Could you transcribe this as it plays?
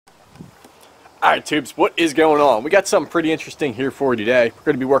Alright tubes, what is going on? We got something pretty interesting here for you today. We're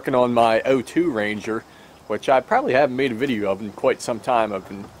going to be working on my 02 Ranger, which I probably haven't made a video of in quite some time. I've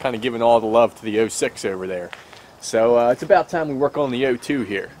been kind of giving all the love to the 06 over there. So it's about time we work on the 02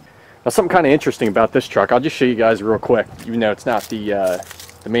 here. Now something kind of interesting about this truck, I'll just show you guys real quick, even though it's not the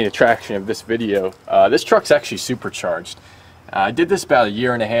main attraction of this video. This truck's actually supercharged. I did this about a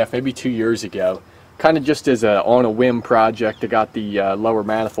year and a half, maybe 2 years ago. Kind of just as a on a whim project. I got the lower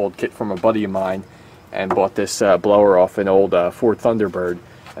manifold kit from a buddy of mine and bought this blower off an old Ford Thunderbird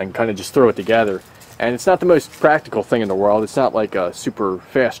and kind of just throw it together. And it's not the most practical thing in the world. It's not like a super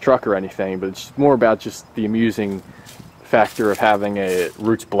fast truck or anything, but it's more about just the amusing factor of having a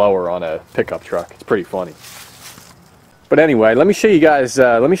roots blower on a pickup truck. It's pretty funny. But anyway, let me show you guys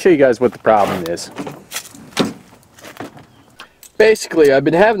what the problem is. Basically, I've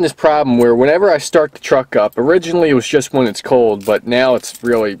been having this problem where whenever I start the truck up, originally it was just when it's cold, but now it's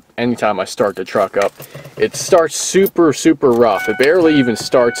really anytime I start the truck up, it starts super rough. It barely even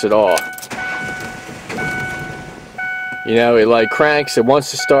starts at all. You know, it like cranks, it wants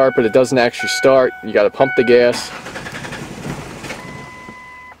to start, but it doesn't actually start. You got to pump the gas.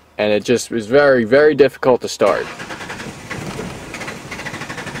 And it just is very difficult to start.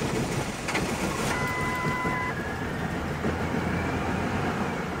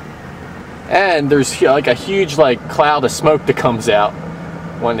 And there's like a huge cloud of smoke that comes out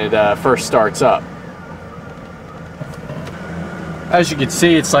when it first starts up. As you can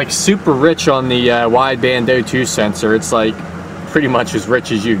see, it's like super rich on the wideband O2 sensor. It's like pretty much as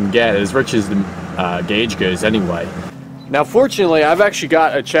rich as you can get, as rich as the gauge goes anyway. Now fortunately, I've actually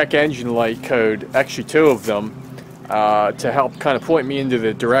got a check engine light code, actually two of them, to help kind of point me into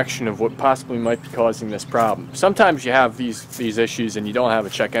the direction of what possibly might be causing this problem. Sometimes you have these issues and you don't have a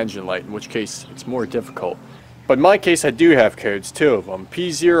check engine light, in which case it's more difficult. But in my case, I do have codes, two of them.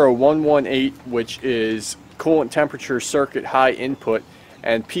 P0118, which is coolant temperature circuit high input,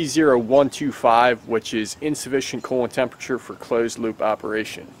 and P0125, which is insufficient coolant temperature for closed loop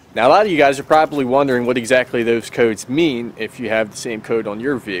operation. Now a lot of you guys are probably wondering what exactly those codes mean if you have the same code on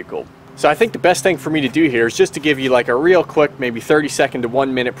your vehicle. So I think the best thing for me to do here is just to give you like a real quick, maybe 30-second to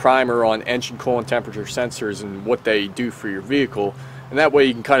 1 minute primer on engine coolant temperature sensors and what they do for your vehicle. And that way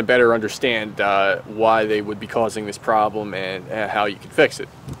you can kind of better understand why they would be causing this problem and how you can fix it.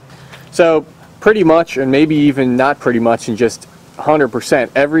 So pretty much, and maybe even not pretty much, and just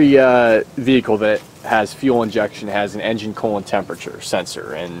 100%, every vehicle that has fuel injection has an engine coolant temperature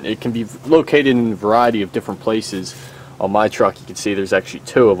sensor. And it can be located in a variety of different places. On my truck you can see there's actually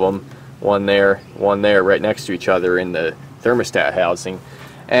two of them. One there, right next to each other in the thermostat housing.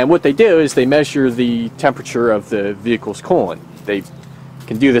 And what they do is they measure the temperature of the vehicle's coolant. They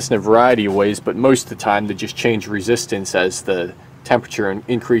can do this in a variety of ways, but most of the time they just change resistance as the temperature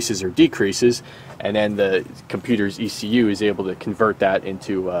increases or decreases, and then the computer's ECU is able to convert that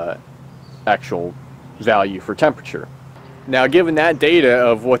into actual value for temperature. Now, given that data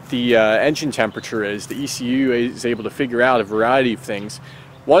of what the engine temperature is, the ECU is able to figure out a variety of things.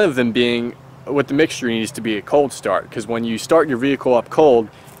 One of them being what the mixture needs to be a cold start, because when you start your vehicle up cold,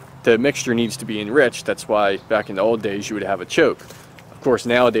 the mixture needs to be enriched. That's why back in the old days you would have a choke. Of course,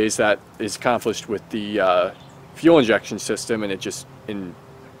 nowadays that is accomplished with the fuel injection system, and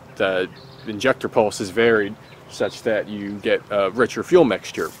the injector pulse is varied such that you get a richer fuel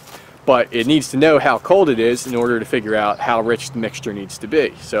mixture. But it needs to know how cold it is in order to figure out how rich the mixture needs to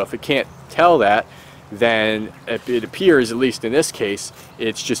be. So if it can't tell that, then it appears, at least in this case,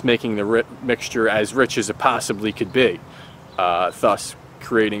 it's just making the mixture as rich as it possibly could be, thus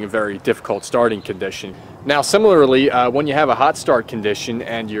creating a very difficult starting condition. Now similarly, when you have a hot start condition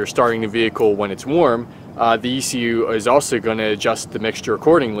and you're starting the vehicle when it's warm, the ECU is also going to adjust the mixture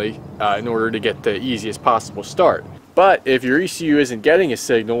accordingly in order to get the easiest possible start. But if your ECU isn't getting a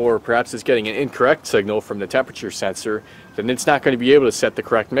signal, or perhaps it's getting an incorrect signal from the temperature sensor, then it's not going to be able to set the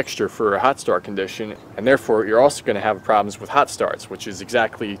correct mixture for a hot start condition, and therefore you're also going to have problems with hot starts, which is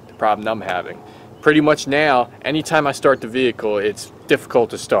exactly the problem I'm having. Pretty much now, anytime I start the vehicle, it's difficult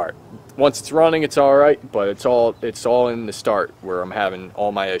to start. Once it's running, it's alright, but it's all in the start where I'm having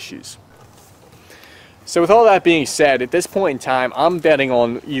all my issues. So with all that being said, at this point in time, I'm betting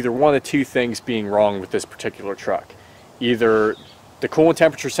on either one of two things being wrong with this particular truck. Either the coolant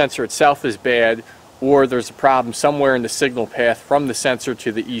temperature sensor itself is bad, or there's a problem somewhere in the signal path from the sensor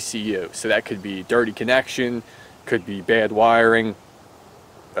to the ECU. So that could be dirty connection, could be bad wiring,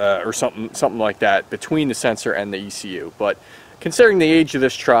 or something like that between the sensor and the ECU. But considering the age of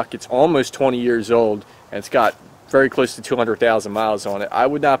this truck, it's almost 20 years old, and it's got very close to 200,000 miles on it. I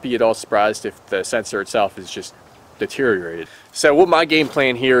would not be at all surprised if the sensor itself is just deteriorated. So what my game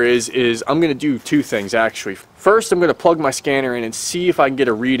plan here is I'm going to do two things actually. First, I'm going to plug my scanner in and see if I can get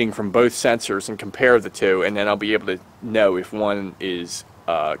a reading from both sensors and compare the two, and then I'll be able to know if one is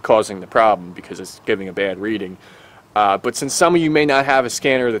causing the problem because it's giving a bad reading. But since some of you may not have a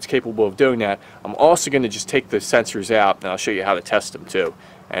scanner that's capable of doing that, I'm also going to just take the sensors out and I'll show you how to test them too.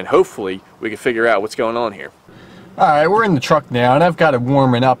 And hopefully we can figure out what's going on here. Alright, we're in the truck now and I've got it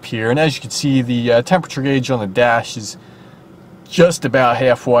warming up here, and as you can see the temperature gauge on the dash is just about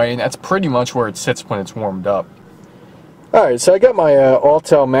halfway, and that's pretty much where it sits when it's warmed up. Alright, so I got my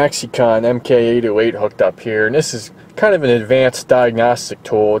Autel MaxiCon MK808 hooked up here, and this is kind of an advanced diagnostic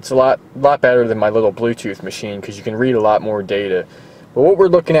tool. It's a lot better than my little Bluetooth machine because you can read a lot more data. But what we're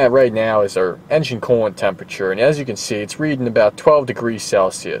looking at right now is our engine coolant temperature, and as you can see it's reading about 12 degrees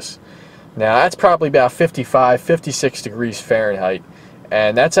Celsius. Now that's probably about 55, 56 degrees Fahrenheit,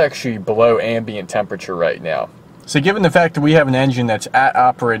 and that's actually below ambient temperature right now. So given the fact that we have an engine that's at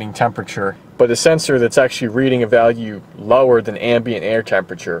operating temperature, but a sensor that's actually reading a value lower than ambient air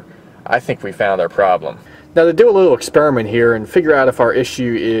temperature, I think we found our problem. Now to do a little experiment here and figure out if our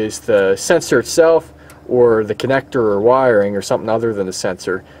issue is the sensor itself or the connector or wiring or something other than the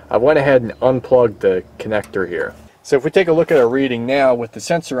sensor, I went ahead and unplugged the connector here. So if we take a look at our reading now, with the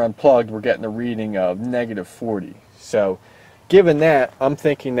sensor unplugged, we're getting a reading of -40. So given that, I'm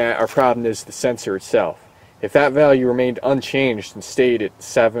thinking that our problem is the sensor itself. If that value remained unchanged and stayed at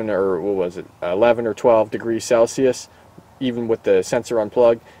 7 or what was it, 11 or 12 degrees Celsius, even with the sensor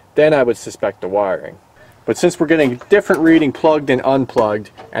unplugged, then I would suspect the wiring. But since we're getting a different reading plugged and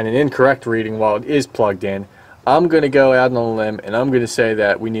unplugged, and an incorrect reading while it is plugged in, I'm going to go out on a limb and I'm going to say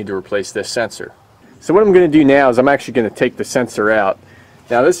that we need to replace this sensor. So what I'm going to do now is I'm actually going to take the sensor out.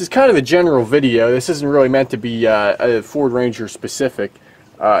 Now this is kind of a general video. This isn't really meant to be a Ford Ranger specific,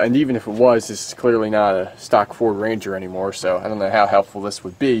 and even if it was, this is clearly not a stock Ford Ranger anymore, so I don't know how helpful this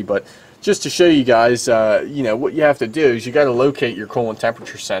would be, but just to show you guys, you know, what you have to do is you got to locate your coolant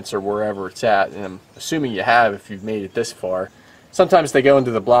temperature sensor wherever it's at, and I'm assuming you have if you've made it this far. Sometimes they go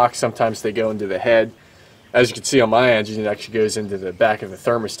into the block, sometimes they go into the head. As you can see on my engine, it actually goes into the back of the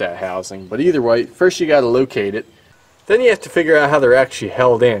thermostat housing. But either way, first you got to locate it. Then you have to figure out how they're actually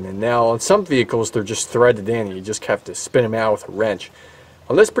held in. And now on some vehicles they're just threaded in and you just have to spin them out with a wrench.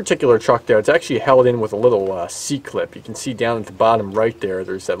 On this particular truck though, it's actually held in with a little C-clip. You can see down at the bottom right there,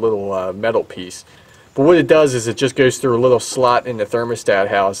 there's that little metal piece. But what it does is it just goes through a little slot in the thermostat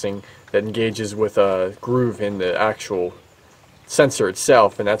housing that engages with a groove in the actual sensor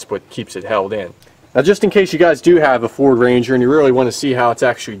itself, and that's what keeps it held in. Now just in case you guys do have a Ford Ranger and you really want to see how it's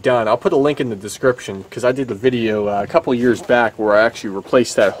actually done, I'll put a link in the description because I did a video a couple of years back where I actually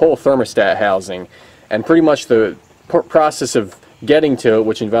replaced that whole thermostat housing, and pretty much the process of getting to it,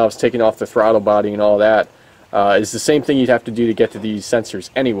 which involves taking off the throttle body and all that, is the same thing you'd have to do to get to these sensors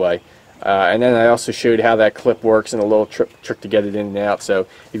anyway. And then I also showed how that clip works and a little trick to get it in and out. So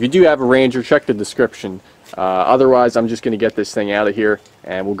if you do have a Ranger, check the description. Otherwise, I'm just going to get this thing out of here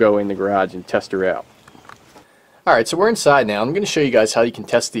and we'll go in the garage and test her out. Alright, so we're inside now. I'm going to show you guys how you can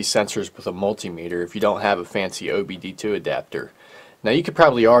test these sensors with a multimeter if you don't have a fancy OBD2 adapter. Now you could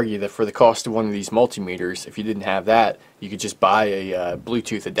probably argue that for the cost of one of these multimeters, if you didn't have that, you could just buy a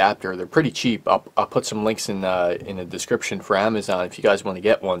Bluetooth adapter. They're pretty cheap. I'll put some links in the description for Amazon if you guys want to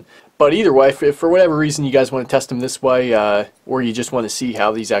get one. But either way, if for whatever reason you guys want to test them this way, or you just want to see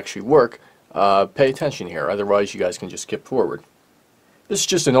how these actually work, pay attention here. Otherwise you guys can just skip forward. This is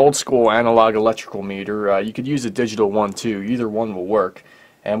just an old school analog electrical meter. You could use a digital one too. Either one will work.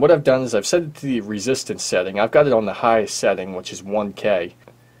 And what I've done is I've set it to the resistance setting. I've got it on the highest setting, which is 1K.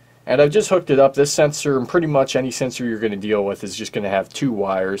 And I've just hooked it up. This sensor, and pretty much any sensor you're going to deal with, is just going to have 2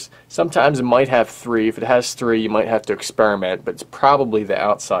 wires. Sometimes it might have 3. If it has 3, you might have to experiment, but it's probably the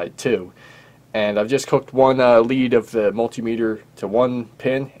outside too. And I've just hooked one lead of the multimeter to one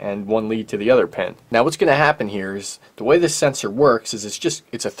pin and one lead to the other pin. Now what's going to happen here is the way this sensor works is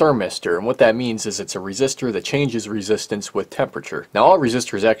it's a thermistor, and what that means is it's a resistor that changes resistance with temperature. Now all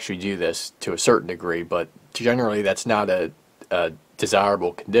resistors actually do this to a certain degree, but generally that's not a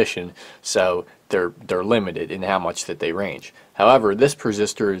desirable condition, so they're limited in how much that they range. However, this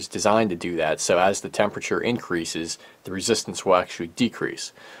resistor is designed to do that, so as the temperature increases, the resistance will actually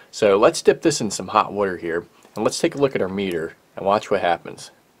decrease. So let's dip this in some hot water here, and let's take a look at our meter and watch what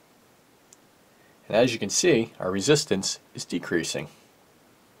happens. And as you can see, our resistance is decreasing.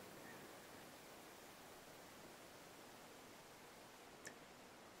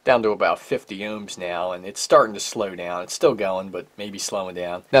 down to about 50 ohms now, and it's starting to slow down. It's still going, but maybe slowing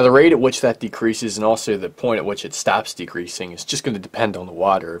down. Now the rate at which that decreases and also the point at which it stops decreasing is just going to depend on the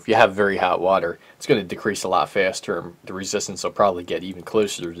water. If you have very hot water, it's going to decrease a lot faster, and the resistance will probably get even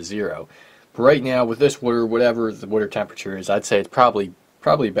closer to zero. But right now with this water, whatever the water temperature is, I'd say it's probably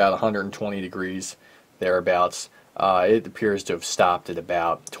about 120 degrees, thereabouts. It appears to have stopped at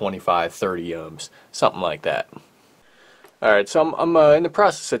about 25-30 ohms, something like that. Alright, so I'm in the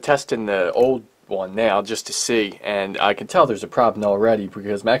process of testing the old one now just to see, and I can tell there's a problem already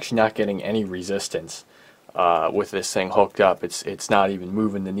because I'm actually not getting any resistance with this thing hooked up. It's not even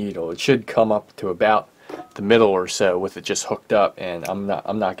moving the needle. It should come up to about the middle or so with it just hooked up, and I'm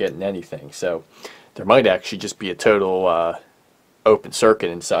not getting anything. So there might actually just be a total open circuit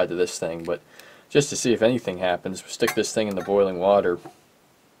inside of this thing, but just to see if anything happens, stick this thing in the boiling water.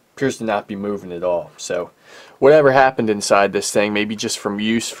 Appears to not be moving at all. So whatever happened inside this thing, maybe just from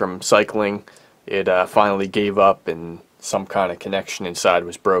use from cycling, it finally gave up and some kind of connection inside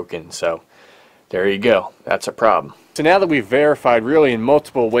was broken. So there you go, that's a problem. So now that we've verified really in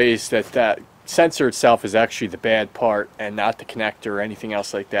multiple ways that that sensor itself is actually the bad part and not the connector or anything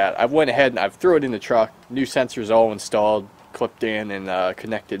else like that, I went ahead and I've threw it in the truck, new sensors all installed, clipped in and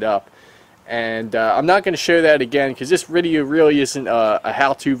connected up. And I'm not going to show that again because this video really isn't a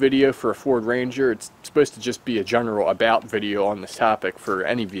how-to video for a Ford Ranger. It's supposed to just be a general about video on this topic for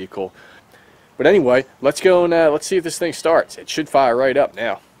any vehicle. But anyway, let's go and let's see if this thing starts. It should fire right up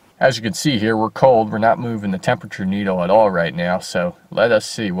now. As you can see here, we're cold. We're not moving the temperature needle at all right now. So let us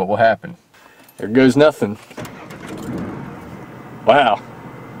see what will happen. There goes nothing. Wow.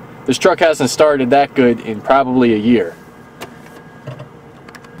 This truck hasn't started that good in probably a year.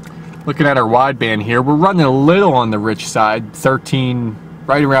 Looking at our wideband here, we're running a little on the rich side, 13,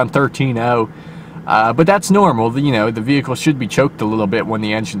 right around 13.0, but that's normal. You know, the vehicle should be choked a little bit when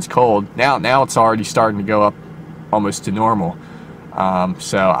the engine's cold. Now it's already starting to go up almost to normal.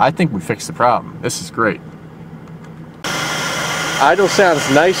 So I think we fixed the problem. This is great. Idle sounds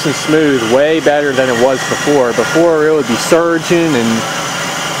nice and smooth, way better than it was before. Before it would be surging and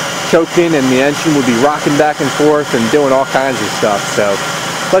choking, and the engine would be rocking back and forth and doing all kinds of stuff. So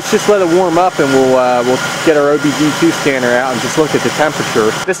let's just let it warm up and we'll get our OBD2 scanner out and just look at the temperature.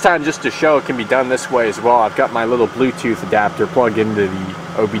 This time, just to show it can be done this way as well, I've got my little Bluetooth adapter plugged into the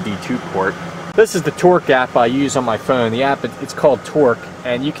OBD2 port. This is the Torque app I use on my phone. The app, it's called Torque,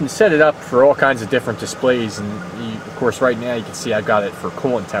 and you can set it up for all kinds of different displays. And of course right now you can see I've got it for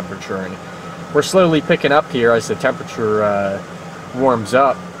coolant temperature, and we're slowly picking up here as the temperature warms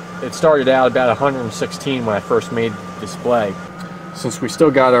up. It started out about 116 when I first made the display. Since we still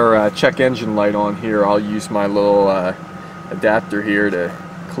got our check engine light on here, I'll use my little adapter here to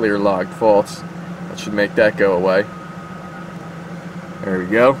clear logged faults. That should make that go away. There we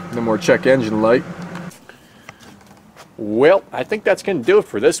go. No more check engine light. Well, I think that's going to do it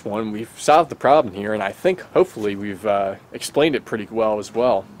for this one. We've solved the problem here, and I think hopefully we've explained it pretty well as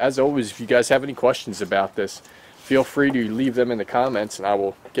well. As always, if you guys have any questions about this, feel free to leave them in the comments, and I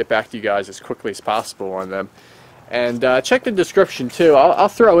will get back to you guys as quickly as possible on them. And check the description too. I'll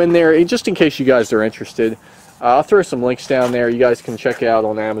throw in there, just in case you guys are interested, I'll throw some links down there. You guys can check out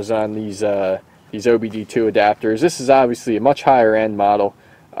on Amazon these OBD2 adapters. This is obviously a much higher end model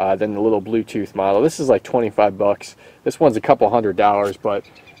than the little Bluetooth model. This is like 25 bucks. This one's a couple $100, but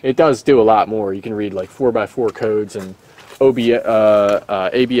it does do a lot more. You can read like 4x4 codes and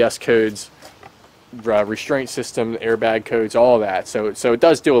ABS codes, restraint system, airbag codes, all of that. So it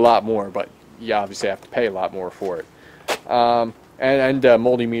does do a lot more, but you obviously have to pay a lot more for it. And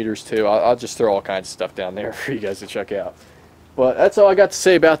multimeters too. I'll just throw all kinds of stuff down there for you guys to check out. But that's all I got to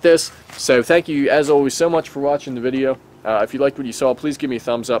say about this. So thank you, as always, so much for watching the video. If you liked what you saw, please give me a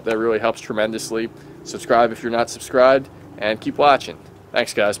thumbs up. That really helps tremendously. Subscribe if you're not subscribed, and keep watching.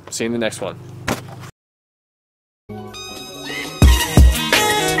 Thanks, guys. See you in the next one.